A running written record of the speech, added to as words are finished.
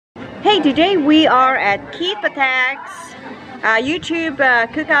Hey, today we are at Keith Bettag's YouTube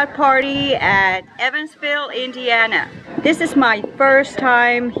cookout party at Evansville, Indiana. This is my first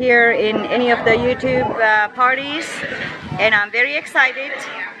time here in any of the YouTube parties, and I'm very excited,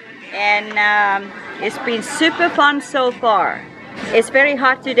 and it's been super fun so far. It's very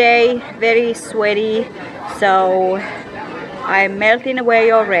hot today, very sweaty, so I'm melting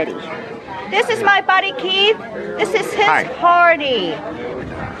away already. This is my buddy Keith. This is his party.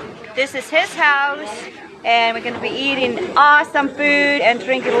 This is his house, and we're going to be eating awesome food and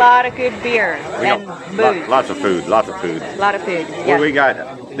drinking a lot of good beer and booze. Lots of food, lots of food. A lot of food, yeah. Well, we got,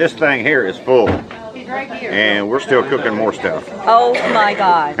 this thing here is full. Right here. And we're still cooking more stuff. Oh my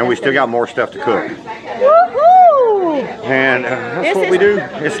God. And we still got more stuff to cook. Woohoo! And that's what we do.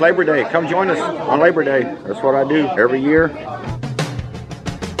 It's Labor Day. Come join us on Labor Day. That's what I do every year.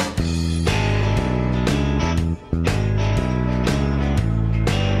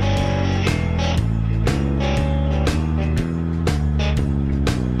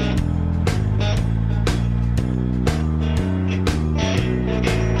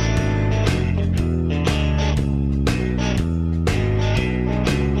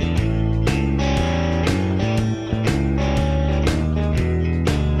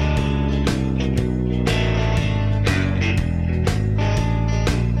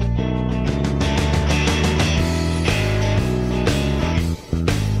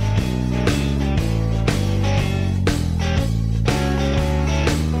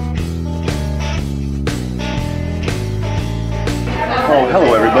 Oh,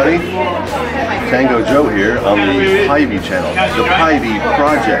 hello everybody. Tango Joe here on the Paivi channel, the Paivi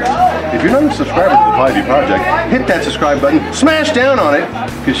Project. If you're not a subscriber to the Paivi Project, hit that subscribe button, smash down on it,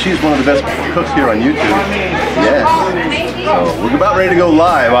 because she's one of the best cooks here on YouTube. Yes. So we're about ready to go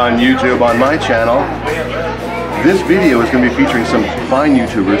live on YouTube on my channel. This video is going to be featuring some fine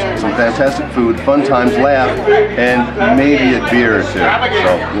YouTubers, some fantastic food, fun times, laugh, and maybe a beer or two.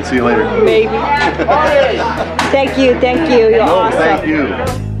 So we'll see you later. Maybe. Thank you, you're awesome. Thank you.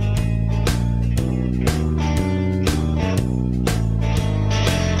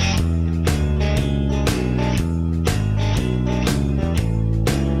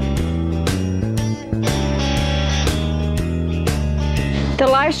 The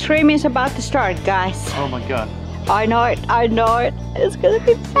live stream is about to start, guys. Oh my God. I know it, I know it. It's gonna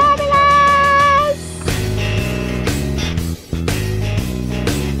be fabulous!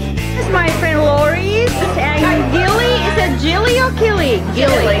 This is my friend Lori and Gilly. Is it Jilly or Killy?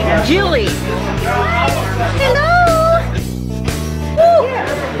 Gilly. Jilly. Hello! Woo.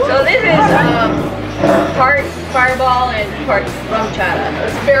 So this is part fireball and part rum chata.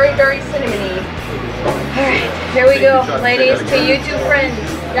 It's very, very cinnamony. Alright, here we go, ladies, to YouTube friends.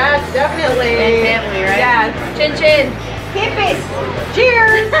 Yes, definitely. And family, right? Yes. Chin chin. Hippies.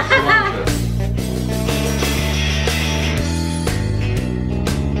 Cheers.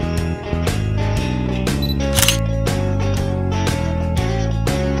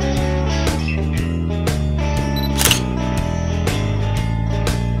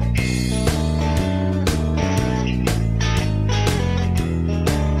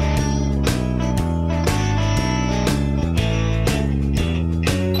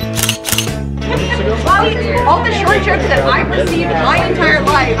 All the short trips that I've received in my entire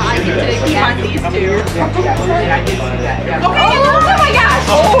life, I get to keep on these two. Okay, oh my gosh!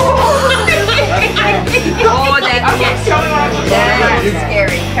 Oh, that's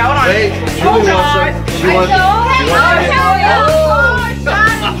scary. Count on it. Oh God!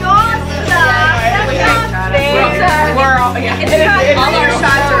 All our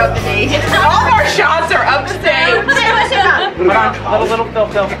shots are up to date. All our shots are up to date. Little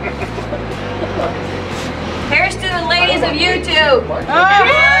Here's to the ladies of YouTube.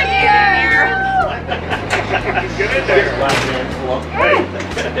 Get in there.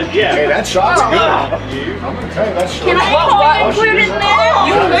 Hey, that shot's good. Hey, that shot. Can I include in there?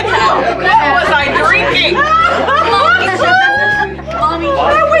 You could have. What was I drinking? Mommy.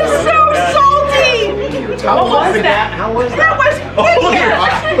 That was so salty. How was that? How was that? That was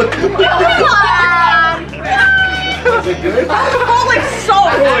Was it good? holy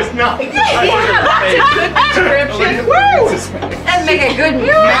salt. Oh, it's not. That's a good description. Woo! That'd make a good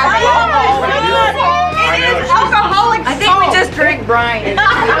mash. It is alcoholic salt. I think we just drank Brian.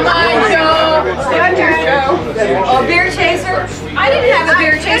 Come on, Joe. Come here, Joe. A beer chaser? I didn't have a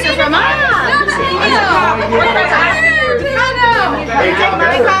beer chaser from us.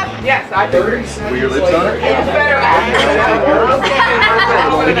 Yes, I do. Were your lips on it? It's better.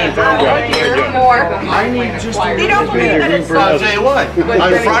 They don't believe that it's I'll tell you what,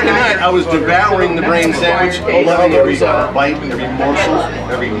 on Friday night I was devouring the brain sandwich, loving every bite, every morsel,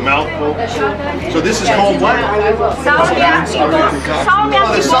 every mouthful. So this is called what? salmiakki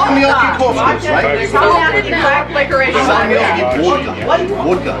Oh, the salmiakki koftas, right? Salmiakki vodka.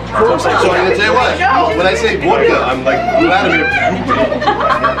 Vodka. So I'm going to tell you what, when I say vodka, I'm like Vladimir Putin.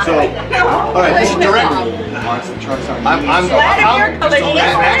 So, alright, this is direct. I'm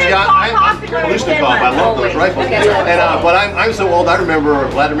Kalishnikov. I love those rifles. And but I'm so old. I remember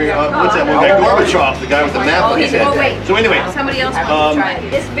Vladimir. What's that one guy? Gorbachev, the guy with the map on his head. So anyway, Somebody else wants to try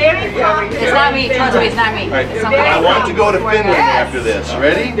it. It's very popular. It's not me. Trust me, it's not me. right, I want to go to Finland after this.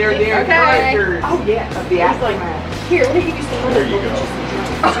 Ready? Okay. Oh yeah. Here, let me give you some. There you go.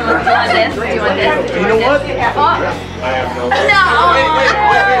 Do you want this? Do you want this? You know what? I have no. No.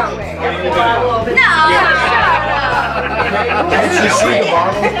 No. Did you see the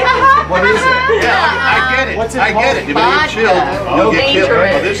bottle? What is it? Yeah, I get it. I get it. If you eat chilled, you'll get killed.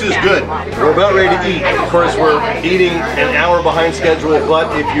 Oh, this is good. We're about ready to eat. Of course, we're eating an hour behind schedule,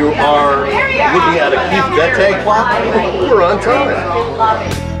 but if you are looking at a Keith Bettag clock, we're on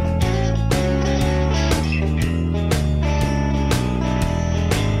time.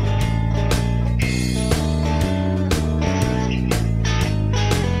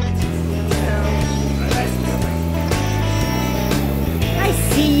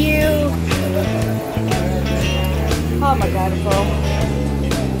 See you. Oh my God, it's full.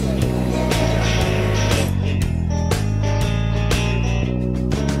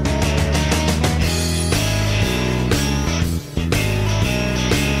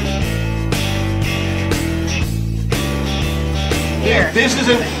 This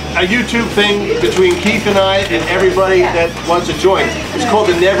isn't a YouTube thing between Keith and I and everybody that wants to join. It's called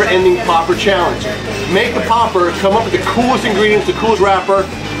the Never Ending Popper Challenge. Make the popper, come up with the coolest ingredients, the coolest wrapper,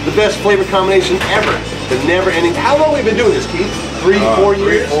 the best flavor combination ever. The Never Ending. How long have we been doing this, Keith? 3, 4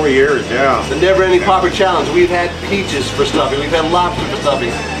 years? 4 years, yeah. The Never Ending Popper Challenge. We've had peaches for stuffing. We've had lobster for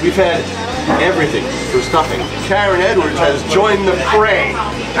stuffing. We've had everything for stuffing. Karen Edwards has joined the fray.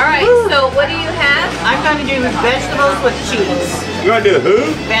 All right. So what do you have? I'm going to do vegetables with cheese. You want to do who?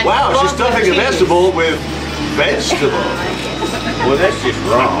 Wow, she's stuffing a vegetable with vegetable. Well, that's just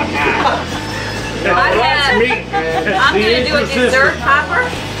wrong. I'm gonna do a dessert popper,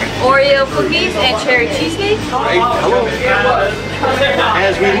 Oreo cookies, and cherry cheesecake. Right, hello.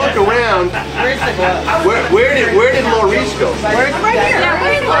 As we look around, where did Maurice go? Right here. Yeah,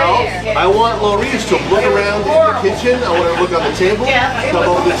 where's Maurice? I want Maurice to look around in the kitchen. I want her to look on the table, come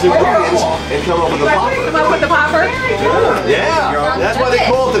up with the ingredients, and come up with a popper. Come up with the popper? Yeah, that's why they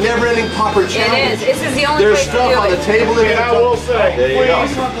call it the Never-Ending Popper Challenge. It is. This is the only There's place to stuff do on the it. table. And I will say, There you go.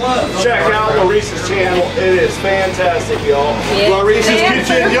 please check out Maurice's channel. It is fantastic, y'all. Maurice's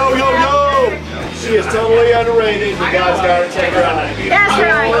kitchen, yo, yo, yo! She is totally underrated. You guys gotta check her out. That's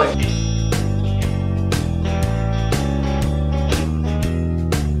right.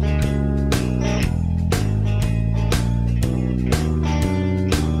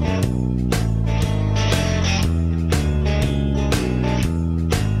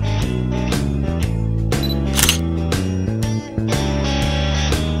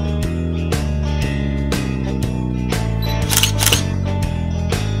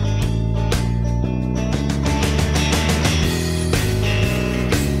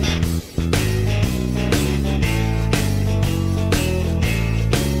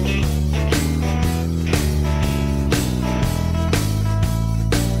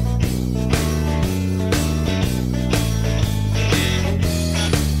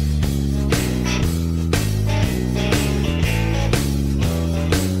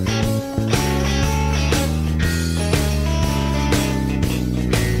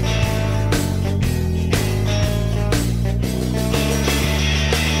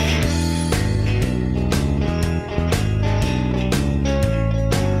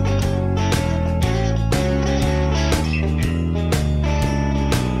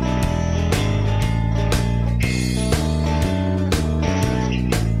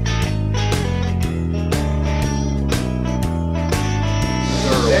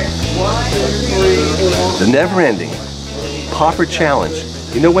 The Never-Ending Popper Challenge.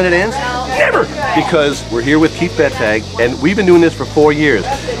 You know when it ends? Never! Because we're here with Keith Bettag, and we've been doing this for 4 years.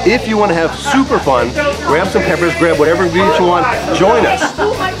 If you want to have super fun, grab some peppers, grab whatever ingredients you want, join us.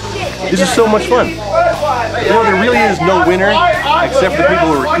 This is so much fun. You know, there really is no winner except for the people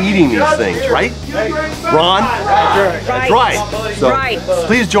who are eating these things, right? Ron? That's right. So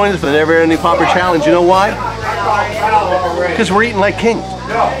please join us for the Never-Ending Popper Challenge. You know why? Because we're eating like kings.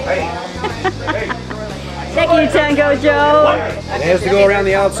 Thank you, Tango Joe. It has to go around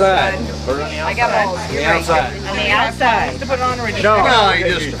the outside. I got both. On the outside. On the outside. To put it on or just No,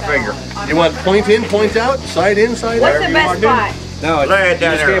 you just finger. You want point in, point out, side in, side out? What's the best spot? No, Lay it you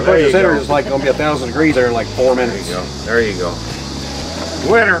down just there. can't put There it in the you center. go. It's like going to be 1,000 degrees there in like 4 minutes. There you go.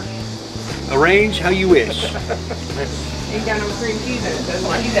 Winner. Arrange how you wish. Ain't got no cream cheese in it. Doesn't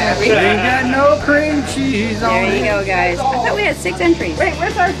like that. Ain't got no cream cheese on There you go, guys. I thought we had 6 entries. Wait,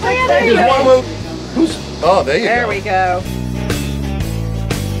 where's our 6 There's one with, who's, oh, there you There go. we go.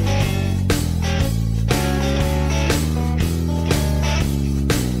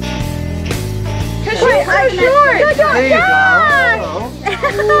 Cause you're so short. There you go.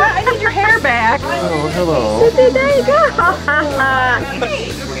 I need your hair back. Oh, hello. There you go.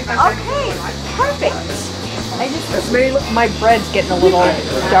 Okay, perfect. This made my bread's getting a little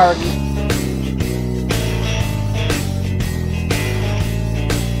dark.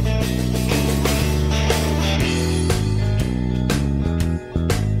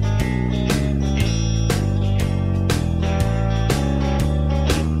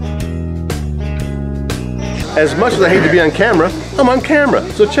 As much as I hate to be on camera, I'm on camera.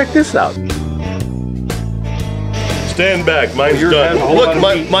 So check this out. Stand back, mine's Yours has a done. whole lot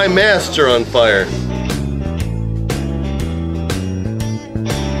Look, of heat. my masts are on fire.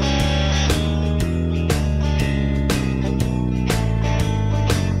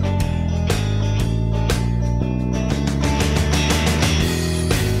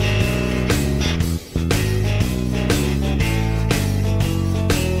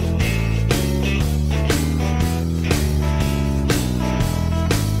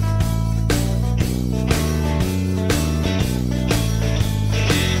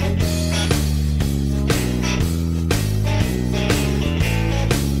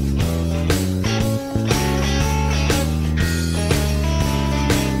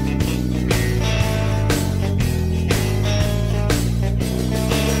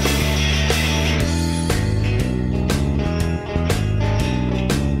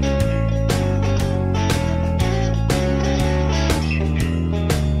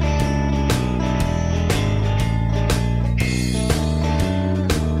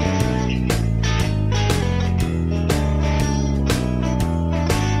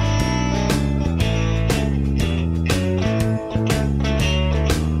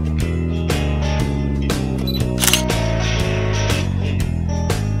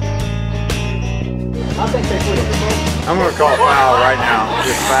 I'm going to call foul right now.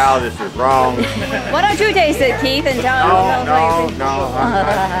 This foul, this is wrong. Why don't you taste it, Keith, and tell No, us no, no.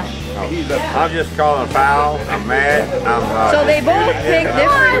 I'm just calling foul. I'm mad. So they both picked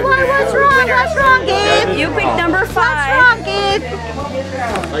different. What's wrong? What's wrong, Gabe? You picked number 5. What's wrong,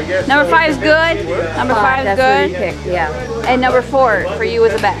 Gabe? Number 5 is good. Number 5 is good. Yeah. And number 4 for you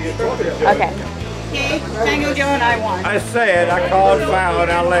was the best. Okay. Tango Joe and I won. I said I called foul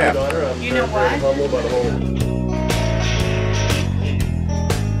and I left. You know what?